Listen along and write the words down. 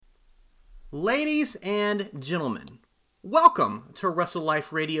Ladies and gentlemen, welcome to Wrestle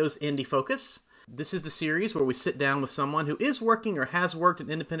Life Radio's Indie Focus. This is the series where we sit down with someone who is working or has worked in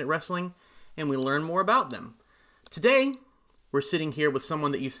independent wrestling, and we learn more about them. Today, we're sitting here with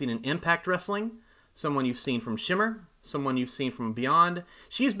someone that you've seen in Impact Wrestling, someone you've seen from Shimmer, someone you've seen from Beyond.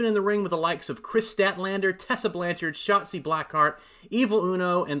 She's been in the ring with the likes of Chris Statlander, Tessa Blanchard, Shotzi Blackheart, Evil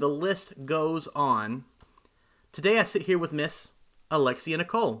Uno, and the list goes on. Today I sit here with Miss Alexia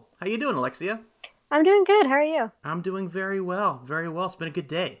Nicole. How you doing, Alexia? I'm doing good. How are you? I'm doing very well. Very well. It's been a good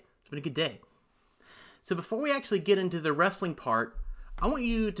day. So before we actually get into the wrestling part, I want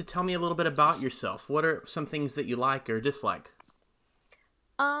you to tell me a little bit about yourself. What are some things that you like or dislike?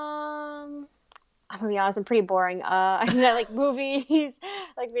 I'm gonna be honest, I'm pretty boring. I like movies,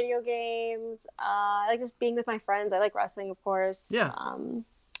 I like video games. I like just being with my friends. I like wrestling, of course. Yeah.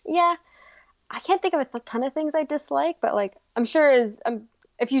 Yeah. I can't think of a ton of things I dislike, but like I'm sure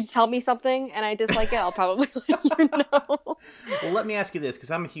if you tell me something and I dislike it, I'll probably let you know. Well, let me ask you this, because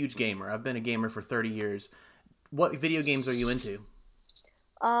I'm a huge gamer. I've been a gamer for 30 years. What video games are you into?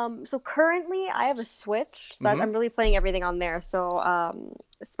 So currently I have a Switch. So I'm really playing everything on there. So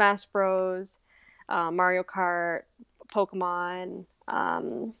Smash Bros, Mario Kart, Pokemon.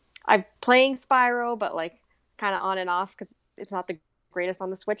 I'm playing Spyro, but like kind of on and off because it's not the greatest on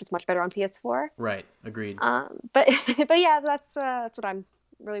the Switch. It's much better on PS4. Right, agreed. But yeah, that's what I'm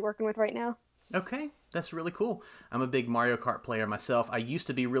really working with right now. Okay, that's really cool. I'm a big Mario Kart player myself. I used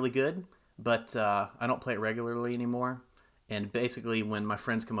to be really good, but I don't play it regularly anymore. And basically, when my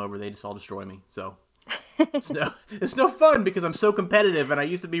friends come over, they just all destroy me. So it's no fun because I'm so competitive, and I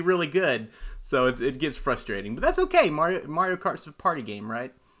used to be really good. So it gets frustrating, but that's okay. Mario Kart's a party game,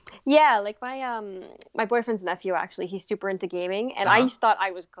 right? Yeah, like my boyfriend's nephew, actually, he's super into gaming, and I just thought I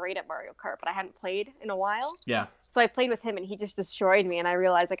was great at Mario Kart, but I hadn't played in a while. Yeah. So I played with him, and he just destroyed me, and I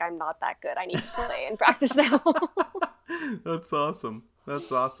realized, like, I'm not that good. I need to play and practice now. That's awesome.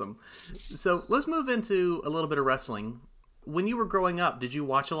 So let's move into a little bit of wrestling. When you were growing up, did you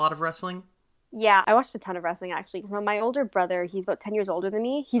watch a lot of wrestling? Yeah, I watched a ton of wrestling, actually. My older brother, he's about 10 years older than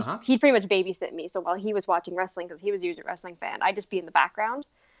me. He'd pretty much babysit me, so while he was watching wrestling, because he was a huge wrestling fan, I'd just be in the background.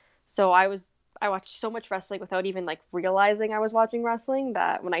 So I watched so much wrestling without even like realizing I was watching wrestling,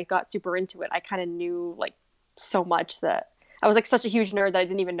 that when I got super into it, I kind of knew like so much that I was like such a huge nerd that I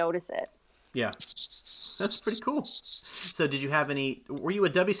didn't even notice it. Yeah, that's pretty cool. So were you a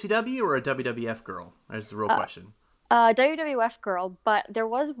WCW or a WWF girl? That's the real question. WWF girl, but there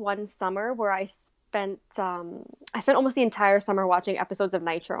was one summer where I spent almost the entire summer watching episodes of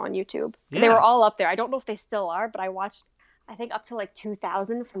Nitro on YouTube. Yeah. They were all up there. I don't know if they still are, but I watched, I think, up to like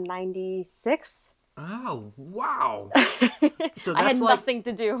 2000 from 96. Oh, wow. So I had nothing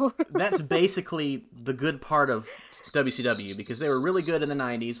to do. That's basically the good part of WCW, because they were really good in the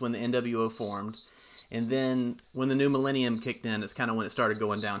 90s when the NWO formed. And then when the new millennium kicked in, it's kind of when it started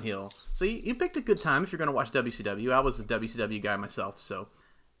going downhill. So you picked a good time if you're going to watch WCW. I was a WCW guy myself, so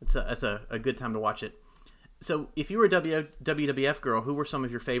it's a good time to watch it. So if you were a WWF girl, who were some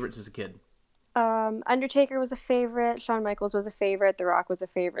of your favorites as a kid? Undertaker was a favorite. Shawn Michaels was a favorite. The Rock was a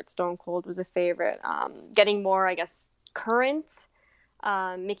favorite. Stone Cold was a favorite. Getting more, I guess, current.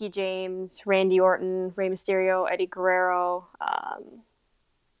 Mickie James, Randy Orton, Rey Mysterio, Eddie Guerrero.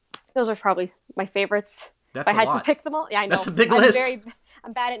 Those are probably my favorites. That's if I had to pick them all. Yeah, I know. That's a big list.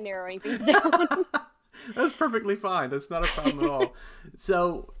 I'm bad at narrowing things down. That's perfectly fine. That's not a problem at all.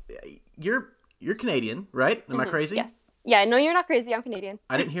 So you're Canadian, right? Am I crazy? Yes. Yeah, no, you're not crazy. I'm Canadian.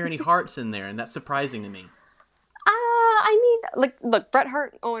 I didn't hear any Harts in there, and that's surprising to me. I mean, look, Bret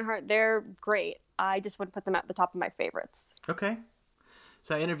Hart, Owen Hart, they're great. I just would put them at the top of my favorites. Okay.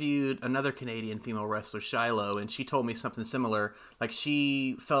 So I interviewed another Canadian female wrestler, Shiloh, and she told me something similar. Like,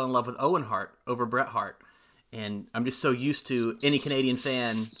 she fell in love with Owen Hart over Bret Hart. And I'm just so used to any Canadian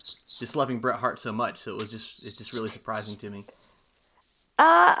fan just loving Bret Hart so much. So it's just really surprising to me.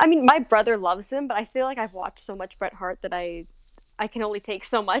 I mean, my brother loves him, but I feel like I've watched so much Bret Hart that I can only take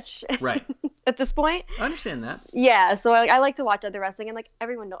so much. Right. At this point. I understand that. Yeah, so I like to watch other wrestling, and like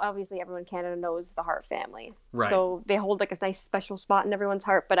obviously everyone in Canada knows the Hart family. Right. So they hold like a nice special spot in everyone's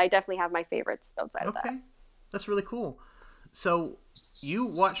heart, but I definitely have my favorites outside of that. Okay. That's really cool. So you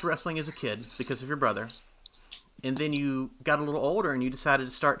watched wrestling as a kid because of your brother, and then you got a little older and you decided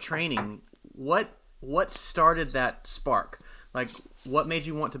to start training. What started that spark? Like, what made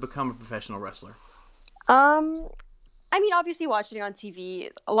you want to become a professional wrestler? I mean, obviously watching it on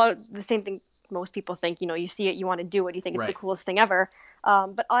TV, a lot of the same thing most people think. You know, you see it, you want to do it, you think it's the coolest thing ever.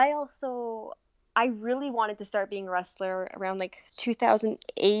 But I really wanted to start being a wrestler around like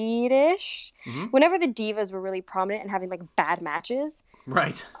 2008-ish, whenever the divas were really prominent and having like bad matches.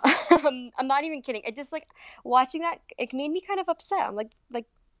 Right. I'm not even kidding. It just like watching that, it made me kind of upset. I'm like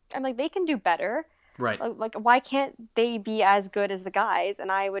they can do better. Right. Like why can't they be as good as the guys?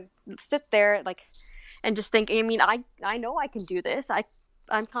 And I would sit there like and just think, I mean, I know I can do this.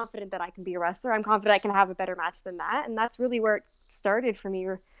 I'm confident that I can be a wrestler. I'm confident I can have a better match than that. And that's really where it started for me,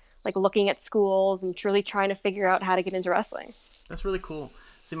 like looking at schools and truly trying to figure out how to get into wrestling. That's really cool.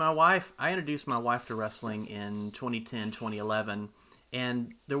 See, I introduced my wife to wrestling in 2010, 2011,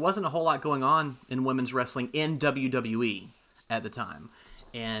 and there wasn't a whole lot going on in women's wrestling in WWE at the time.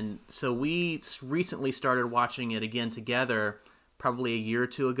 And so we recently started watching it again together, probably a year or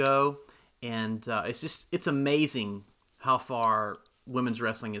two ago. And it's amazing how far women's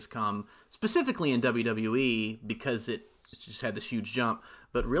wrestling has come, specifically in WWE, because it's just had this huge jump,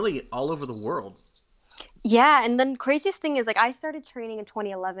 but really all over the world. Yeah, and then craziest thing is, like, I started training in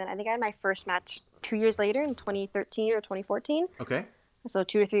 2011. I think I had my first match 2 years later in 2013 or 2014. Okay. So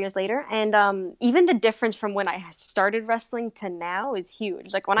 2 or 3 years later. And even the difference from when I started wrestling to now is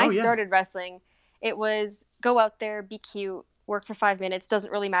huge. Like, when I started wrestling, it was go out there, be cute, work for 5 minutes,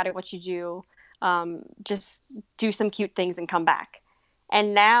 doesn't really matter what you do, just do some cute things and come back.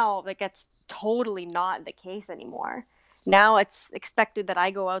 And now, like, that's totally not the case anymore. Now it's expected that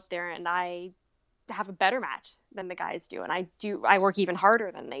I go out there and I have a better match than the guys do, and I work even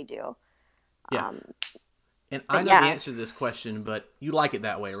harder than they do. Yeah. And I know the answer to this question, but you like it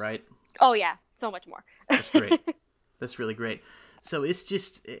that way, right? Oh yeah, so much more. That's great. That's really great. So it's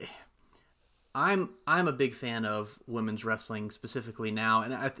just, I'm a big fan of women's wrestling specifically now,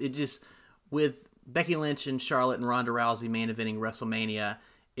 and it just, with Becky Lynch and Charlotte and Ronda Rousey main eventing WrestleMania,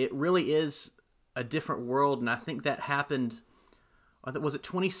 it really is a different world, and I think that happened. Was it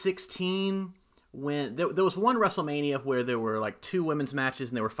 2016 when there was one WrestleMania where there were like 2 women's matches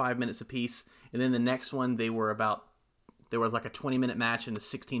and they were 5 minutes apiece, and then the next one there was like a 20-minute match and a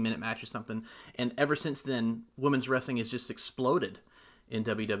 16-minute match or something. And ever since then, women's wrestling has just exploded in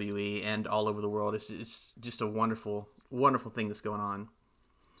WWE and all over the world. It's just a wonderful, wonderful thing that's going on.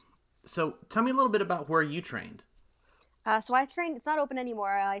 So tell me a little bit about where you trained. So I trained, it's not open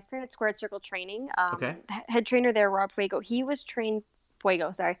anymore. I trained at Squared Circle Training. Okay. Head trainer there, Rob Fuego. He was trained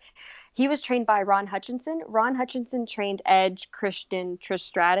by Ron Hutchinson. Ron Hutchinson trained Edge, Christian, Trish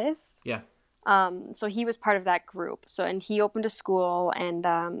Stratus. Yeah. So he was part of that group. And he opened a school, and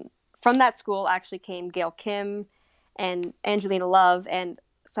from that school actually came Gail Kim and Angelina Love and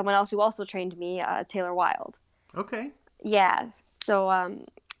someone else who also trained me, Taylor Wilde. Okay. Yeah. So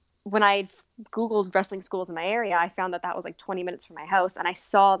when I Googled wrestling schools in my area, I found that was like 20 minutes from my house, and I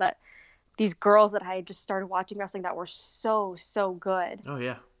saw that these girls that I had just started watching wrestling that were so, so good. Oh,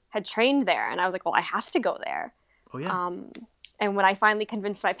 yeah. Had trained there, and I was like, well, I have to go there. Oh, yeah. And when I finally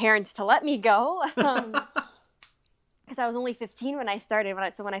convinced my parents to let me go, because I was only 15 when I started,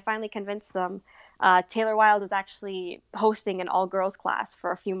 when I finally convinced them, Taylor Wilde was actually hosting an all-girls class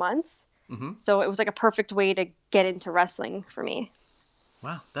for a few months. Mm-hmm. So it was like a perfect way to get into wrestling for me.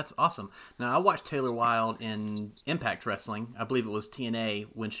 Wow, that's awesome. Now, I watched Taylor Wilde in Impact Wrestling. I believe it was TNA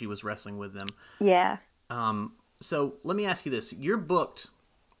when she was wrestling with them. Yeah. So let me ask you this. You're booked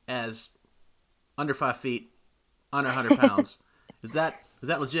as under 5 feet, under 100 pounds. Is that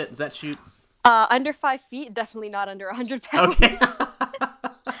legit? Is that shoot? Under 5 feet, definitely not under 100 pounds. Okay.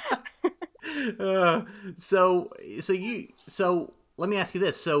 So let me ask you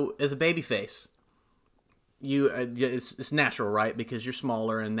this. So as a babyface, it's natural, right? Because you're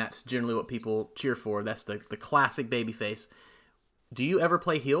smaller, and that's generally what people cheer for. That's the classic babyface. Do you ever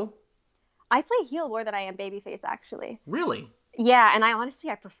play heel? I play heel more than I am babyface, actually. Really? Yeah, and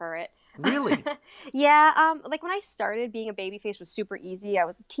I prefer it. Really? Yeah. Like when I started, being a babyface was super easy. I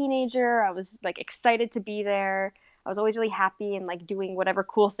was a teenager. I was like excited to be there. I was always really happy and like doing whatever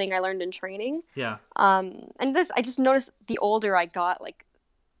cool thing I learned in training. Yeah. And I just noticed the older I got, like,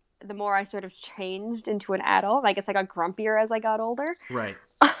 the more I sort of changed into an adult. I guess I got grumpier as I got older. Right.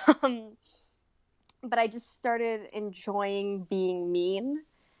 But I just started enjoying being mean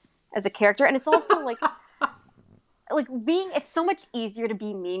as a character. And it's also like, it's so much easier to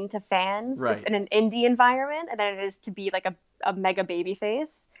be mean to fans in an indie environment than it is to be like a mega baby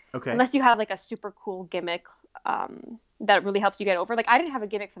face. Okay. Unless you have like a super cool gimmick that really helps you get over. Like, I didn't have a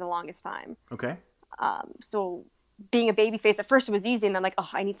gimmick for the longest time. Okay. So being a baby face, at first it was easy, and then like,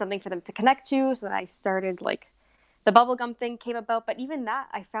 I need something for them to connect to. So then I started, like, the bubblegum thing came about, but even that,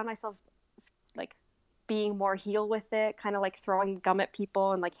 I found myself like being more heel with it, kind of like throwing gum at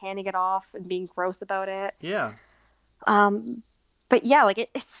people and like handing it off and being gross about it. Yeah. But yeah, like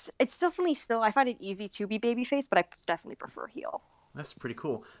it's definitely still, I find it easy to be babyface, but I definitely prefer heel. That's pretty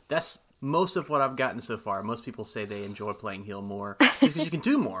cool. That's most of what I've gotten so far, most people say they enjoy playing heel more because you can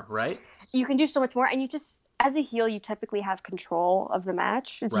do more, right? You can do so much more, and you just, as a heel, you typically have control of the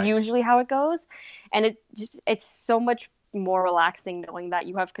match. It's Right. usually how it goes, and it's so much more relaxing knowing that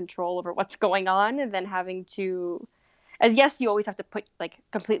you have control over what's going on than having to. As yes, you always have to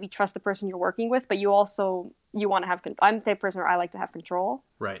completely trust the person you're working with, but you want to have. I'm the type of person where I like to have control.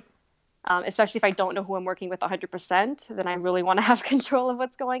 Right. Especially if I don't know who I'm working with 100%, then I really want to have control of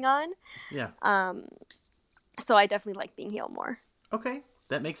what's going on. Yeah. So I definitely like being heel more. Okay,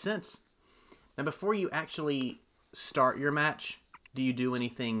 that makes sense. Now, before you actually start your match, do you do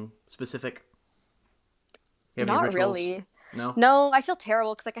anything specific? You have any Not rituals? really. No? No, I feel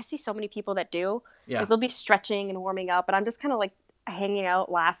terrible because I see so many people that do. Yeah. They'll be stretching and warming up, and I'm just kind of hanging out,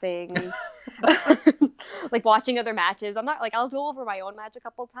 laughing, watching other matches. I'm not I'll go over my own match a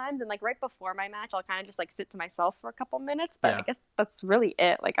couple times, and right before my match, I'll kind of just sit to myself for a couple minutes. But I guess that's really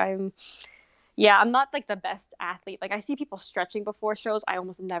it. I'm not the best athlete. I see people stretching before shows. I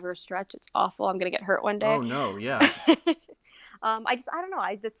almost never stretch. It's awful. I'm gonna get hurt one day. Oh no, yeah. I don't know.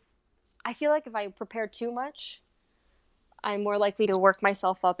 I feel like if I prepare too much, I'm more likely to work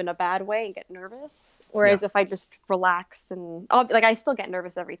myself up in a bad way and get nervous. Whereas if I just relax and I still get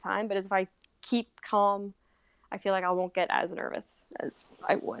nervous every time, but if I keep calm, I feel like I won't get as nervous as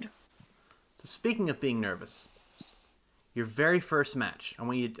I would. So speaking of being nervous, your very first match, I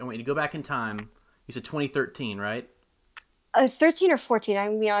want you to go back in time. You said 2013, right? 13 or 14. I'm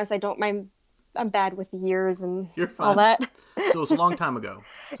gonna be honest. I'm bad with years and You're fine. all that. So it was a long time ago.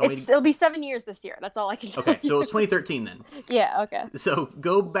 So it'll be 7 years this year. That's all I can tell Okay, you. so it was 2013 then. Yeah, okay. So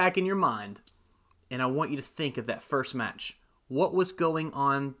go back in your mind, and I want you to think of that first match. What was going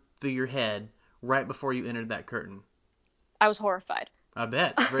on through your head right before you entered that curtain? I was horrified. I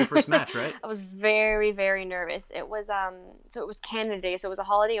bet. Very first match, right? I was very, very nervous. It was so it was Canada Day, so it was a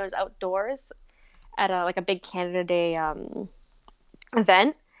holiday. It was outdoors at a big Canada Day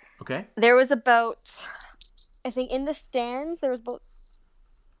event. Okay. There was about, I think in the stands there was about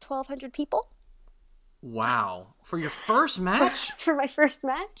 1,200 people. Wow. For your first match? For my first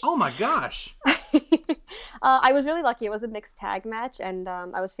match. Oh my gosh. I was really lucky. It was a mixed tag match, and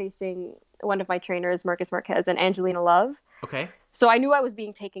I was facing one of my trainers, Marcus Marquez, and Angelina Love. Okay. So I knew I was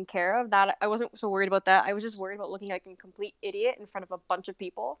being taken care of. That I wasn't so worried about that. I was just worried about looking like a complete idiot in front of a bunch of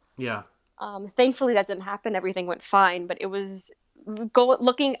people. Yeah. Thankfully, that didn't happen. Everything went fine, but it was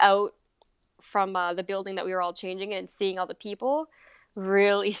looking out from the building that we were all changing in and seeing all the people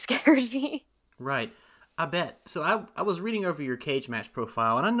really scared me. Right. I bet. So I was reading over your cage match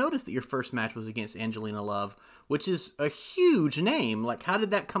profile, and I noticed that your first match was against Angelina Love, which is a huge name. How did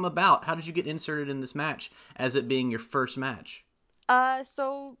that come about? How did you get inserted in this match as it being your first match?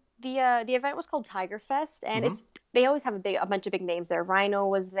 So the event was called Tiger Fest, and they always have a bunch of big names there. Rhino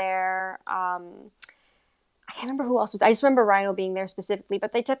was there. I can't remember who else was. I just remember Rhino being there specifically,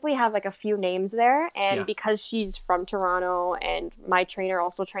 but they typically have a few names there. And because she's from Toronto, and my trainer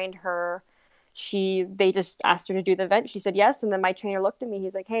also trained her, they just asked her to do the event. She said yes, and then my trainer looked at me.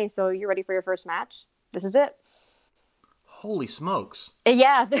 He's like, "Hey, so you're ready for your first match? This is it." Holy smokes!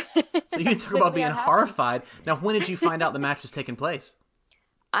 Yeah. So you talk about being horrified. Now, when did you find out the match was taking place?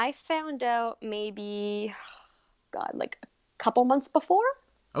 I found out maybe, a couple months before.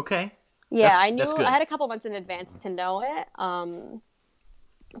 Okay. Yeah, I knew. I had a couple months in advance to know it.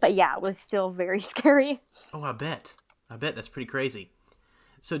 But yeah, it was still very scary. Oh, I bet that's pretty crazy.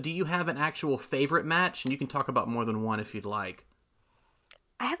 So do you have an actual favorite match? And you can talk about more than one if you'd like.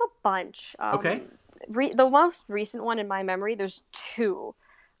 I have a bunch. Okay. The most recent one in my memory, there's two.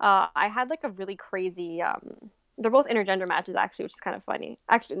 I had a really crazy... they're both intergender matches, actually, which is kind of funny.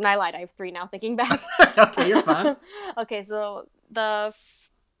 Actually, and I lied. I have three now, thinking back. Okay, you're fine. Okay, so the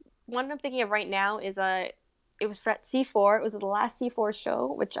one I'm thinking of right now is it was at C4. It was the last C4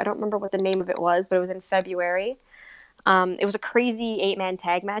 show, which I don't remember what the name of it was, but it was in February. It was a crazy 8-man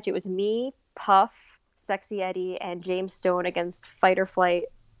tag match. It was me, Puff, Sexy Eddie, and James Stone against Fight or Flight,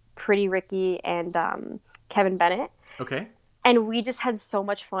 Pretty Ricky, and Kevin Bennett. Okay. And we just had so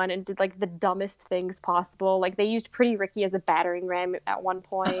much fun and did the dumbest things possible. They used Pretty Ricky as a battering ram at one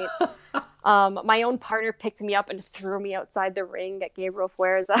point. My own partner picked me up and threw me outside the ring at Gabriel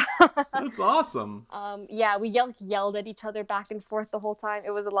Fuerza. That's awesome. Yeah, we yelled at each other back and forth the whole time. It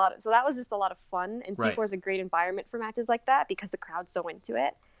was so that was just a lot of fun. And C4 is a great environment for matches like that because the crowd's so into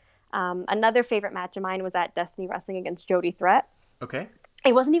it. Another favorite match of mine was at Destiny Wrestling against Jody Threat. Okay.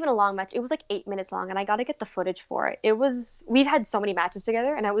 It wasn't even a long match. It was 8 minutes long, and I got to get the footage for it. We've had so many matches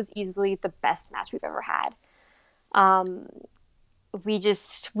together, and that was easily the best match we've ever had.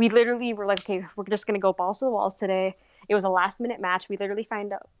 We literally were okay, we're just going to go balls to the walls today. It was a last-minute match. We literally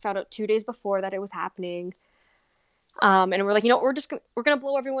found out 2 days before that it was happening. And we're like, we're gonna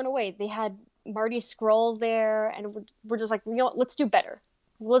blow everyone away. They had Marty Scurll there, and we're just like, let's do better.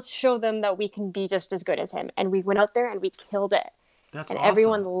 Let's show them that we can be just as good as him. And we went out there and we killed it. That's and awesome.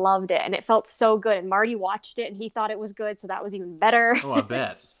 Everyone loved it, and it felt so good. And Marty watched it, and he thought it was good, so that was even better. Oh, I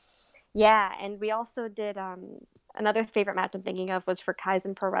bet. Yeah, and we also did another favorite match I'm thinking of was for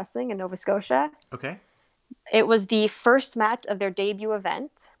Kaizen Pro Wrestling in Nova Scotia. Okay. It was the first match of their debut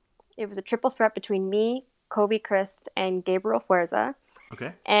event. It was a triple threat between me, Kobe Christ, and Gabriel Fuerza.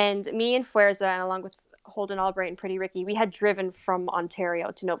 Okay. And me and Fuerza, and along with Holden Albright and Pretty Ricky, we had driven from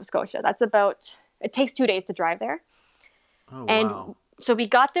Ontario to Nova Scotia. It takes 2 days to drive there. Oh, and wow. So we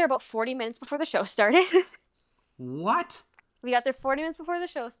got there about 40 minutes before the show started. What? We got there 40 minutes before the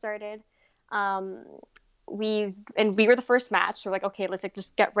show started. We were the first match. So we're like, okay, let's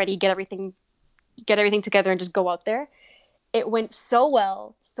just get ready, get everything together, and just go out there. It went so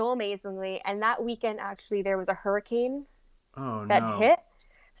well, so amazingly. And that weekend, actually, there was a hurricane that hit.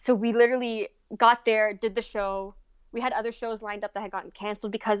 So we literally got there, did the show. We had other shows lined up that had gotten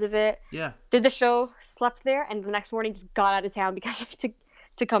canceled because of it. Yeah. Did the show, slept there, and the next morning just got out of town because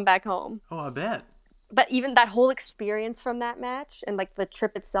to come back home. Oh, I bet. But even that whole experience from that match and like the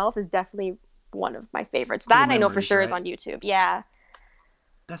trip itself is definitely one of my favorites. Cool that memories, I know for sure, right? Is on YouTube. Yeah.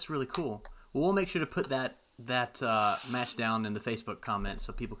 That's really cool. Well, we'll make sure to put that match down in the Facebook comments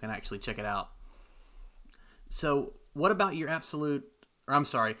so people can actually check it out. So what about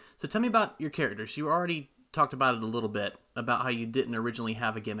so tell me about your characters. You already talked about it a little bit, about how you didn't originally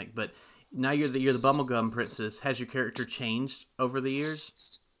have a gimmick, but now you're the Bubblegum Princess. Has your character changed over the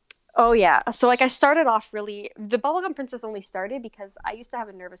years? Oh, yeah. So, I started off the Bubblegum Princess only started because I used to have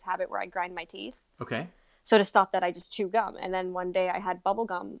a nervous habit where I grind my teeth. Okay. So, to stop that, I just chew gum. And then one day I had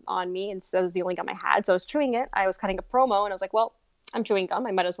bubblegum on me, and so that was the only gum I had. So, I was chewing it. I was cutting a promo, and I was like, well, I'm chewing gum.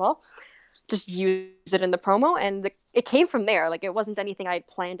 I might as well just use it in the promo. And it came from there. Like, it wasn't anything I had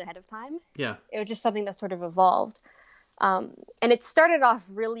planned ahead of time. Yeah. It was just something that sort of evolved. And it started off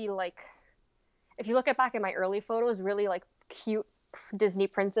really, if you look back at my early photos, really, cute Disney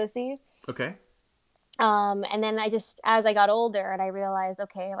princessy. Okay. And then as I got older and I realized,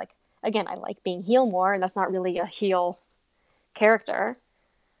 okay, again, I like being heel more, and that's not really a heel character.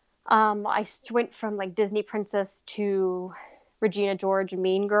 I went from Disney princess to Regina George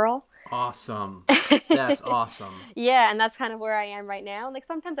Mean Girl. Awesome. That's awesome. Yeah, and that's kind of where I am right now.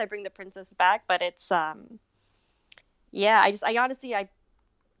 Sometimes I bring the princess back, but it's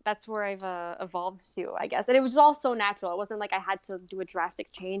that's where I've evolved to, I guess. And it was all so natural. It wasn't like I had to do a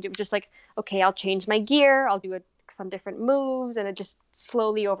drastic change. It was just okay, I'll change my gear. I'll do some different moves. And it just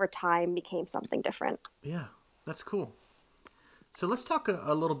slowly over time became something different. Yeah, that's cool. So let's talk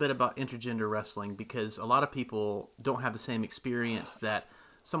a little bit about intergender wrestling, because a lot of people don't have the same experience that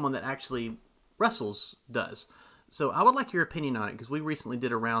someone that actually wrestles does. So I would like your opinion on it, because we recently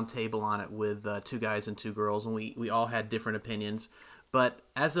did a round table on it with 2 guys and 2 girls, and we all had different opinions. But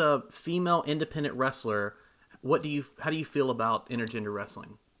as a female independent wrestler, how do you feel about intergender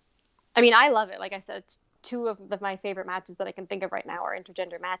wrestling? I mean, I love it. Like I said, it's 2 of my favorite matches that I can think of right now are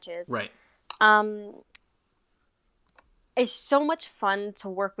intergender matches. Right. It's so much fun to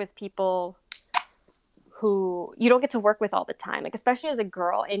work with people who you don't get to work with all the time. Especially as a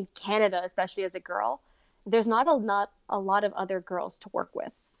girl in Canada, especially as a girl, there's not a lot of other girls to work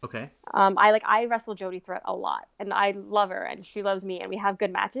with. Okay. I wrestle Jody Threat a lot, and I love her, and she loves me, and we have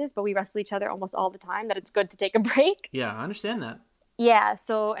good matches, but we wrestle each other almost all the time. That it's good to take a break. Yeah, I understand that. Yeah.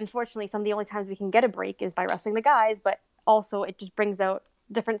 So unfortunately, some of the only times we can get a break is by wrestling the guys, but also it just brings out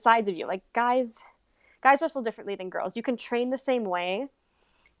different sides of you. Guys wrestle differently than girls. You can train the same way,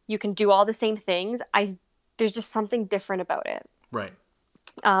 you can do all the same things. There's just something different about it. Right.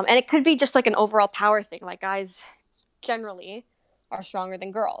 And it could be just an overall power thing. Guys generally are stronger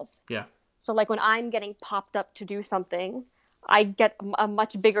than girls. Yeah. So when I'm getting popped up to do something, I get a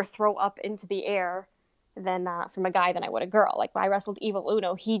much bigger throw up into the air than from a guy than I would a girl. When I wrestled Evil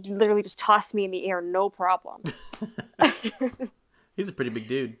Uno, he literally just tossed me in the air, no problem. He's a pretty big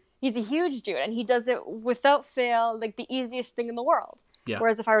dude. He's a huge dude, and he does it without fail, the easiest thing in the world. Yeah.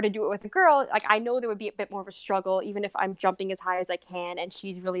 Whereas if I were to do it with a girl, I know there would be a bit more of a struggle, even if I'm jumping as high as I can, and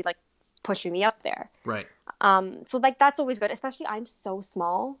she's really pushing me up there. Right. So that's always good, especially I'm so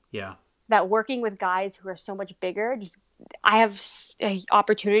small. Yeah. That working with guys who are so much bigger, I have an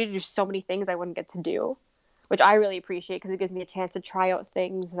opportunity to do so many things I wouldn't get to do, which I really appreciate because it gives me a chance to try out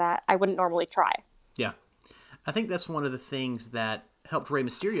things that I wouldn't normally try. Yeah. I think that's one of the things that helped Rey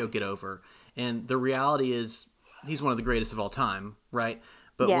Mysterio get over. And the reality is he's one of the greatest of all time, right?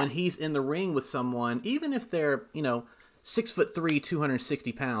 But when he's in the ring with someone, even if they're, 6'3",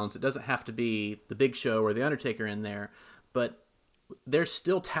 260 pounds. It doesn't have to be the Big Show or the Undertaker in there, but they're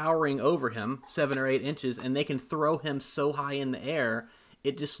still towering over him 7 or 8 inches, and they can throw him so high in the air,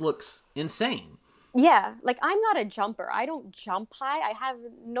 it just looks insane. Yeah, like I'm not a jumper. I don't jump high. I have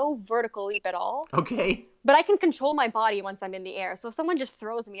no vertical leap at all. Okay. But I can control my body once I'm in the air. So if someone just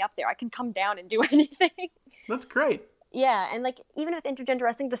throws me up there, I can come down and do anything. That's great. Yeah, and like even with intergender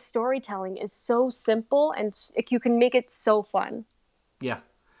wrestling, the storytelling is so simple and you can make it so fun. Yeah,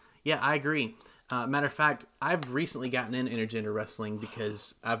 I agree. Matter of fact, I've recently gotten into intergender wrestling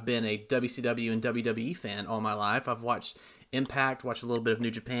because I've been a WCW and WWE fan all my life. I've watched Impact, watched a little bit of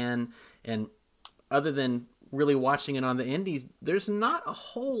New Japan, and other than really watching it on the indies, there's not a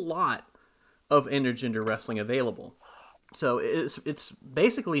whole lot of intergender wrestling available. So it's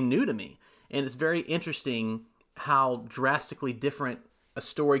basically new to me, and it's very interesting how drastically different a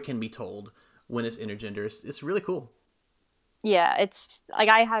story can be told when it's intergender. It's really cool. Yeah, it's like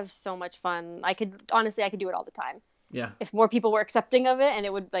I have so much fun. I could do it all the time. Yeah. If more people were accepting of it, and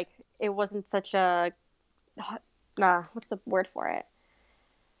it wasn't such a what's the word for it?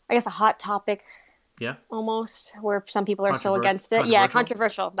 I guess a hot topic. Yeah. Almost, where some people are so against it. Yeah,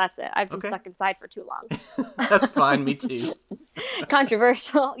 controversial. That's it. I've been stuck inside for too long. That's fine. Me too.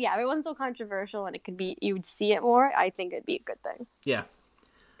 Controversial. Yeah, if it wasn't so controversial and you would see it more, I think it'd be a good thing. Yeah.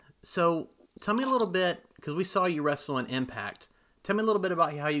 So tell me a little bit, because we saw you wrestle in Impact. Tell me a little bit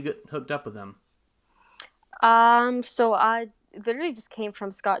about how you got hooked up with them. So I literally just came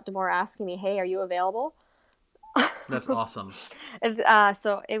from Scott D'Amore asking me, "Hey, are you available?" That's awesome.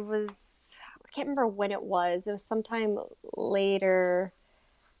 So it was, I can't remember when it was. It was sometime later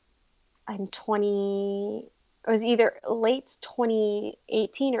it was either late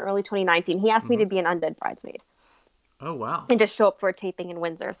 2018 or early 2019. He asked me to be an undead bridesmaid. Oh, wow. And just show up for a taping in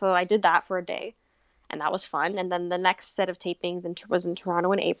Windsor. So I did that for a day, and that was fun. And then the next set of tapings was in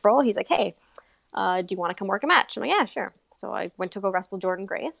Toronto in April. He's like, "Hey, do you want to come work a match?" I'm like, "Yeah, sure." So I went to go wrestle Jordynne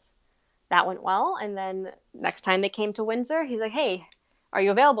Grace. That went well. And then next time they came to Windsor, he's like, "Hey, are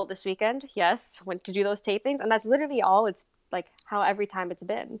you available this weekend?" Yes. Went to do those tapings. And that's literally all. It's like how every time it's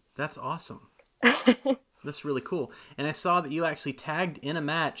been. That's awesome. That's really cool. And I saw that you actually tagged in a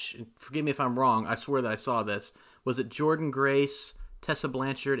match. Forgive me if I'm wrong. I swear that I saw this. Was it Jordynne Grace, Tessa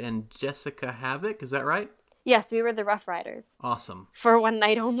Blanchard, and Jessica Havoc? Is that right? Yes, we were the Rough Riders. Awesome. For one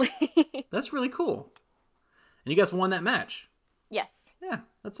night only. That's really cool. And you guys won that match. Yes. Yeah,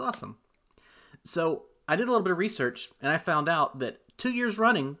 that's awesome. So I did a little bit of research, and I found out that 2 years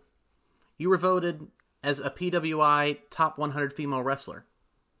running, you were voted as a PWI Top 100 Female Wrestler.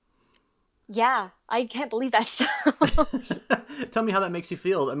 Yeah, I can't believe that stuff. Tell me how that makes you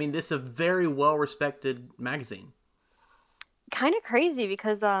feel. I mean, this is a very well-respected magazine. Kind of crazy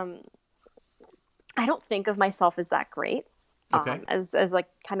because I don't think of myself as that great. Okay. As like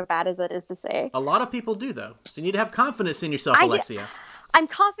kind of bad as it is to say. A lot of people do, though. You need to have confidence in yourself, Alexia. I'm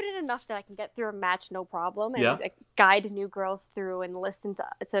confident enough that I can get through a match no problem and guide new girls through and listen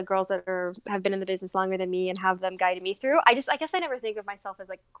to girls that have been in the business longer than me and have them guide me through. I guess I never think of myself as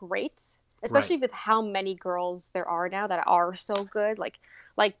like great, especially with how many girls there are now that are so good, like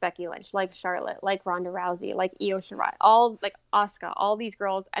Becky Lynch, like Charlotte, like Ronda Rousey, like Io Shirai, all like Asuka, all these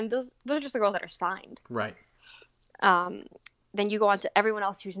girls, and those are just the girls that are signed. Right. Then you go on to everyone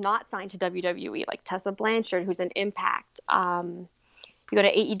else who's not signed to WWE, like Tessa Blanchard, who's an Impact. You go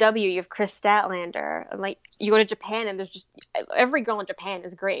to AEW, you have Chris Statlander. And like you go to Japan, and there's just every girl in Japan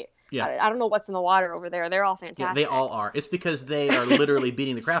is great. Yeah. I don't know what's in the water over there. They're all fantastic. Yeah, they all are. It's because they are literally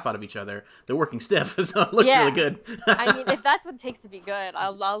beating the crap out of each other. They're working stiff, so it looks really good. I mean, if that's what it takes to be good,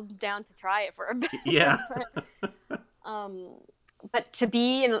 I'll down to try it for a bit. Yeah. But to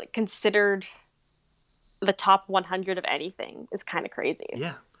be considered the top 100 of anything is kind of crazy.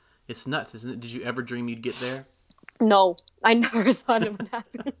 Yeah. It's nuts, isn't it? Did you ever dream you'd get there? No, I never thought it would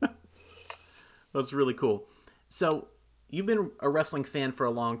happen. That's really cool. So, you've been a wrestling fan for a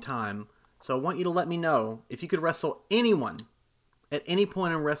long time, so I want you to let me know, if you could wrestle anyone at any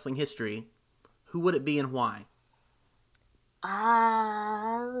point in wrestling history, who would it be and why?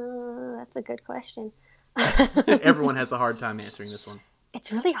 That's a good question. Everyone has a hard time answering this one.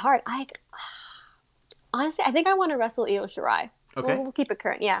 It's really hard. Honestly, I think I want to wrestle Io Shirai. Okay. We'll keep it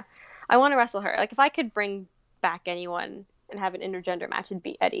current, yeah. I want to wrestle her. Like, if I could bring back anyone and have an intergender match, it'd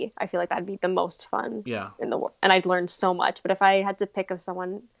be Eddie. I feel like that'd be the most fun in the world. And I'd learned so much. But if I had to pick of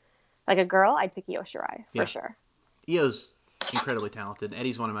someone, like a girl, I'd pick Io Shirai, for sure. Io's incredibly talented.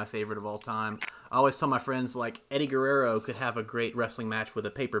 Eddie's one of my favorite of all time. I always tell my friends, like, Eddie Guerrero could have a great wrestling match with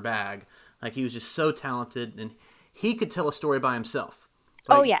a paper bag. Like, he was just so talented, and he could tell a story by himself.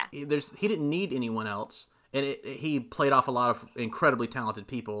 Like, oh, yeah. He didn't need anyone else. And he played off a lot of incredibly talented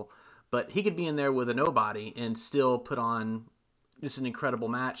people, but he could be in there with a nobody and still put on just an incredible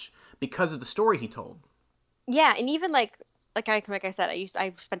match because of the story he told. Yeah, and even like I said,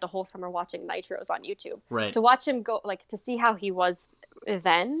 I spent a whole summer watching Nitros on YouTube. Right. To watch him go, like, to see how he was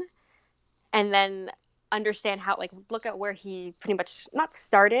then, and then understand how, like, look at where he pretty much not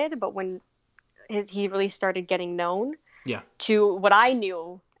started, but when he really started getting known. Yeah. To what I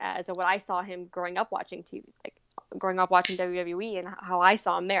knew as what I saw him growing up watching TV, like growing up watching WWE, and how I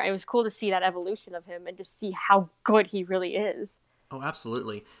saw him there. It was cool to see that evolution of him and to see how good he really is. Oh,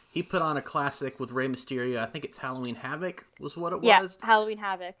 absolutely. He put on a classic with Rey Mysterio. I think it's Halloween Havoc was what it was. Yeah, Halloween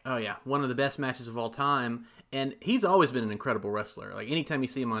Havoc. Oh, yeah. One of the best matches of all time. And he's always been an incredible wrestler. Like, anytime you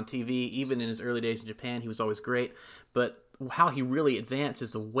see him on TV, even in his early days in Japan, he was always great. But how he really advanced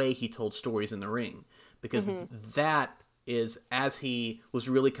is the way he told stories in the ring. Because that is, as he was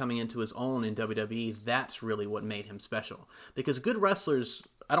really coming into his own in WWE, that's really what made him special. Because good wrestlers,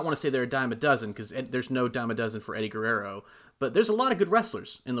 I don't want to say they're a dime a dozen, because there's no dime a dozen for Eddie Guerrero, but there's a lot of good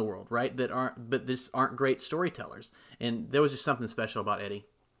wrestlers in the world, right? That aren't great storytellers. And there was just something special about Eddie.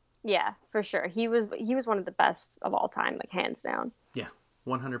 Yeah, for sure. He was one of the best of all time, like, hands down. Yeah,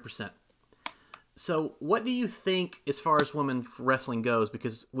 100%. So what do you think as far as women's wrestling goes?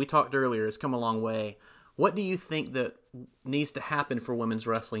 Because we talked earlier, it's come a long way. What do you think that needs to happen for women's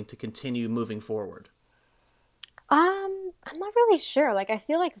wrestling to continue moving forward? I'm not really sure. Like, I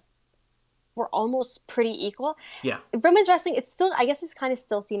feel like we're almost pretty equal. Yeah. Women's wrestling, it's still, I guess it's kind of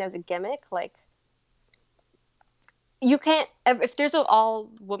still seen as a gimmick. Like, you can't, if there's an all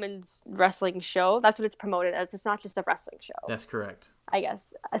women's wrestling show, that's what it's promoted as. It's not just a wrestling show. That's correct. I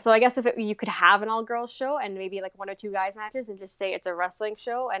guess. So I guess if you could have an all girls show and maybe like 1 or 2 guys matches and just say it's a wrestling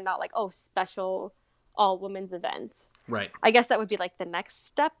show and not like, oh, special all women's events. Right. I guess that would be like the next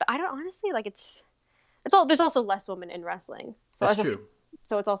step. I don't honestly, like, there's also less women in wrestling. So that's true.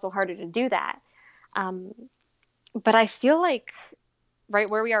 So it's also harder to do that. But I feel like right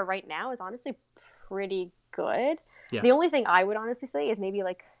where we are right now is honestly pretty good. Yeah. The only thing I would honestly say is maybe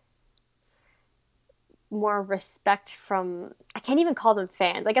like more respect from, I can't even call them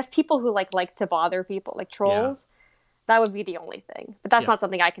fans. I guess people who like to bother people, like trolls. Yeah. That would be the only thing. But that's not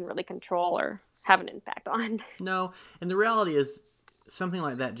something I can really control or have an impact on. No, and the reality is something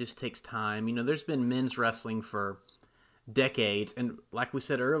like that just takes time. You know, there's been men's wrestling for decades, and like we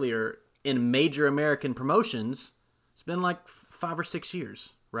said earlier, in major American promotions, it's been like 5 or 6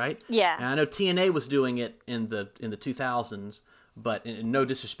 years, right? Yeah. And I know TNA was doing it in the 2000s, but in no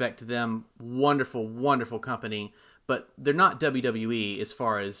disrespect to them, wonderful, wonderful company, but they're not WWE as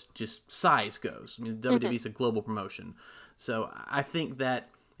far as just size goes. I mean, WWE is a global promotion. So I think that,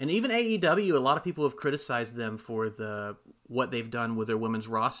 and even AEW, a lot of people have criticized them for what they've done with their women's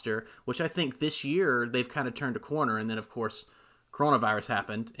roster, which I think this year they've kind of turned a corner. And then, of course, coronavirus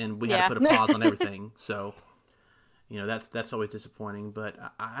happened, and we had to put a pause on everything. So, you know, that's always disappointing. But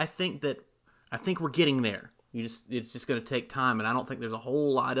I think we're getting there. It's just going to take time, and I don't think there's a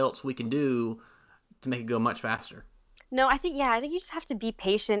whole lot else we can do to make it go much faster. No, I think you just have to be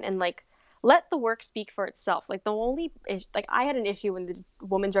patient and like let the work speak for itself. Like I had an issue when the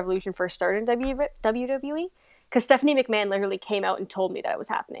Women's Revolution first started in WWE because Stephanie McMahon literally came out and told me that it was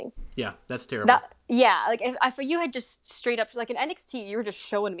happening. Yeah, that's terrible. Like if you had just straight up, like in NXT, you were just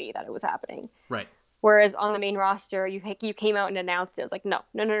showing me that it was happening. Right. Whereas on the main roster, you came out and announced it. It was like, no.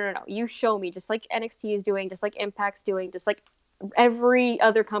 You show me, just like NXT is doing, just like Impact's doing, just like every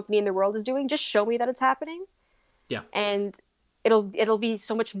other company in the world is doing. Just show me that it's happening. Yeah. And it'll be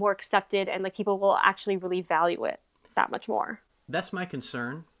so much more accepted, and like people will actually really value it that much more. That's my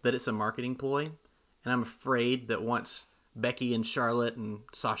concern, that it's a marketing ploy, and I'm afraid that once Becky and Charlotte and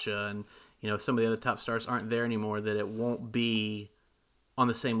Sasha and, you know, some of the other top stars aren't there anymore, that it won't be on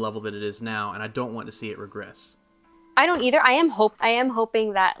the same level that it is now, and I don't want to see it regress. I don't either. I am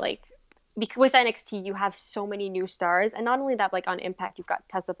hoping that, like, with NXT you have so many new stars, and not only that, like on Impact you've got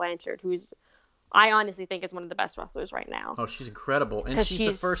Tessa Blanchard, who's I honestly think is one of the best wrestlers right now. Oh, she's incredible, and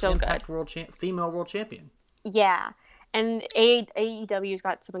she's the first Impact female world champion. Yeah, and AEW's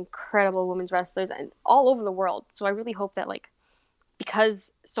got some incredible women's wrestlers and all over the world. So I really hope that, like,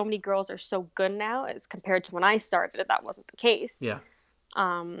 because so many girls are so good now as compared to when I started, that wasn't the case. Yeah.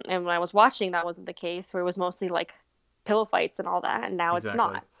 And when I was watching, that wasn't the case, where it was mostly like pillow fights and all that, and now It's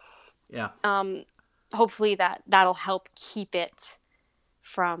not. Yeah. Hopefully that'll help keep it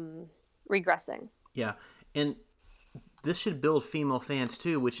from regressing. Yeah. And this should build female fans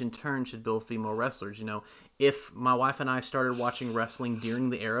too, which in turn should build female wrestlers. You know, if my wife and I started watching wrestling during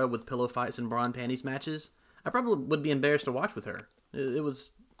the era with pillow fights and bra and panties matches, I probably would be embarrassed to watch with her. It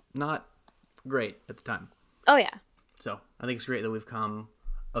was not great at the time. Oh, yeah. So I think it's great that we've come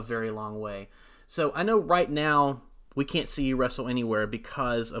a very long way. So I know right now we can't see you wrestle anywhere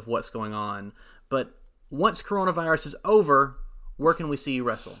because of what's going on. But once coronavirus is over, where can we see you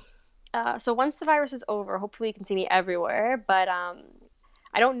wrestle? So once the virus is over, hopefully you can see me everywhere. But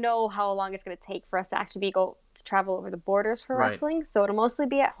I don't know how long it's going to take for us to actually go to travel over the borders for Right. wrestling. So it'll mostly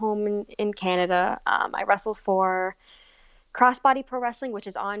be at home in Canada. I wrestle for Crossbody Pro Wrestling, which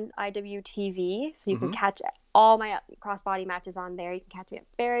is on IWTV. So you can catch all my crossbody matches on there. You can catch me at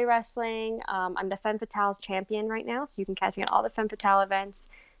Barrie Wrestling. I'm the Femme Fatale champion right now. So you can catch me at all the Femme Fatale events.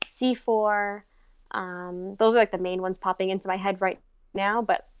 C4. Those are like the main ones popping into my head right now.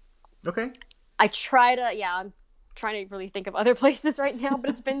 But okay. I'm trying to really think of other places right now, but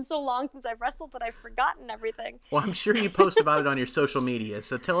it's been so long since I've wrestled that I've forgotten everything. Well, I'm sure you post about it on your social media,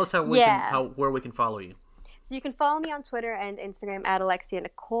 so tell us where we can follow you. So you can follow me on Twitter and Instagram at Alexia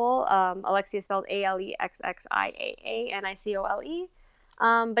Nicole. Alexia is spelled ALEXXIAANICOLE.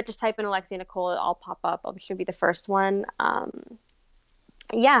 But just type in Alexia Nicole, it'll all pop up. I should be the first one.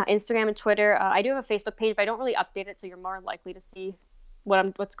 Instagram and Twitter. I do have a Facebook page, but I don't really update it, so you're more likely to see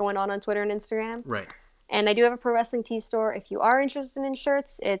what's going on Twitter and Instagram. Right. And I do have a Pro Wrestling Tees store. If you are interested in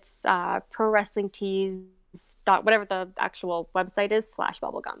shirts, it's Pro Wrestling Tees whatever the actual website is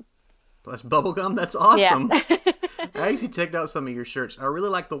 /bubblegum. Plus bubblegum? That's awesome. Yeah. I actually checked out some of your shirts. I really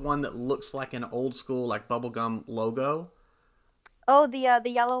like the one that looks like an old school like bubblegum logo. Oh, the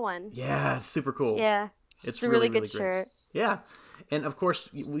yellow one. Yeah, it's super cool. Yeah. It's a really good shirt. Yeah. And of course,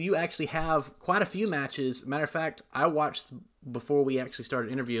 you actually have quite a few matches. Matter of fact, I watched, before we actually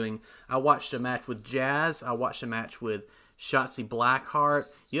started interviewing, I watched a match with Jazz. I watched a match with Shotzi Blackheart.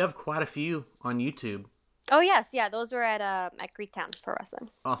 You have quite a few on YouTube. Oh, yes. Yeah, those were at Greektown Pro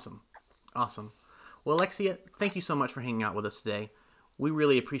Wrestling. Awesome. Well, Alexia, thank you so much for hanging out with us today. We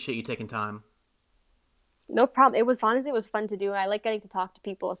really appreciate you taking time. No problem. It was fun to do. I like getting to talk to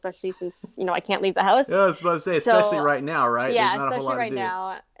people, especially since, I can't leave the house. Yeah, I was about to say, especially right now, right? Yeah, especially right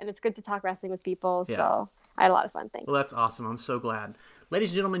now. And it's good to talk wrestling with people. Yeah. So I had a lot of fun. Thanks. Well, that's awesome. I'm so glad.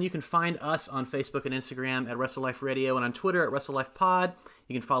 Ladies and gentlemen, you can find us on Facebook and Instagram at Wrestle Life Radio and on Twitter at Wrestle Life Pod.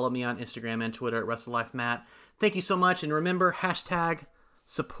 You can follow me on Instagram and Twitter at Wrestle Life Matt. Thank you so much. And remember,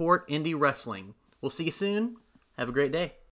 #support indie wrestling. We'll see you soon. Have a great day.